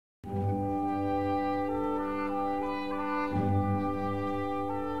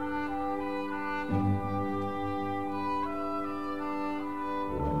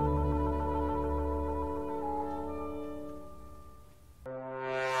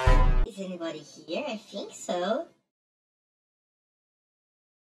anybody here? I think so.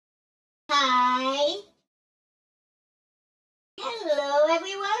 Hi. Hello,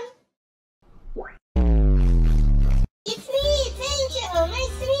 everyone. It's me, it's Angel.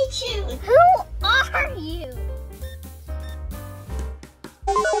 Nice to meet you. Who are you?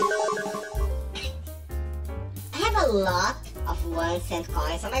 I have a lot of 1-cent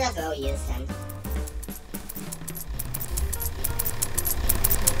coins, so I might as well use them.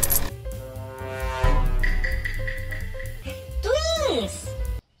 Twins!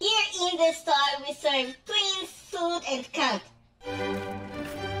 Here in the store we serve twins, food, and count.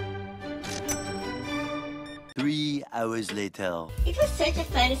 3 hours later. It was such a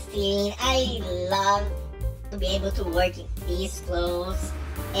fun scene. I love to be able to work in these clothes,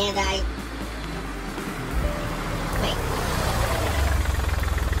 and wait.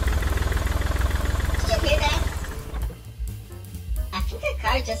 Did you hear that? I think a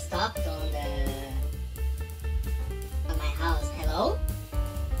car just stopped on my house. Hello?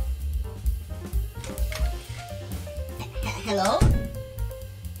 Hello?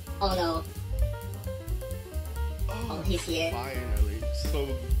 Oh no. Oh, he's here. Finally. So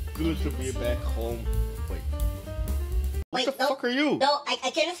good to be back home. Wait. What the fuck are you? No,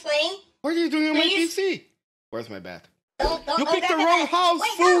 I can explain. What are you doing on my Please? PC? Where's my bat? Don't You picked the grab wrong that. house,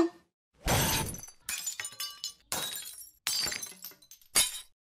 Wait, fool! no.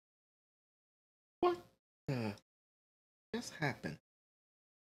 What the just happened?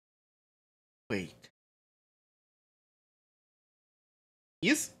 Wait.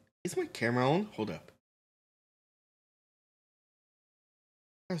 Is my camera on? Hold up.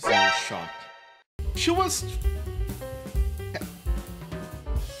 I'm so shocked. She was.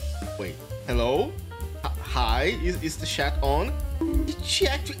 Wait. Hello? Hi? Is the chat on? Did she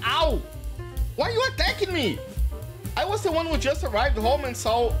actually? Ow! Why are you attacking me? I was the one who just arrived home and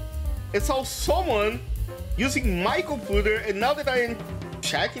saw someone using my computer, and now that I am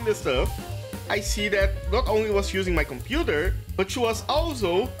checking the stuff, I see that not only was she using my computer, but she was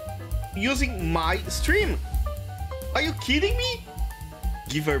also using my stream. Are you kidding me?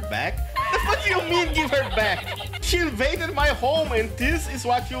 Give her back? What do you mean give her back? She invaded my home, and this is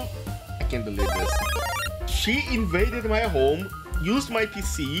what you... I can't believe this. She invaded my home, used my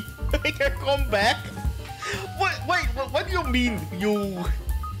PC, make her come back? Wait, what do you mean you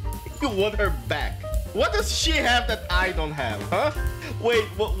want her back? What does she have that I don't have, huh? Wait,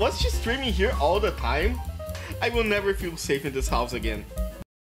 was she streaming here all the time? I will never feel safe in this house again.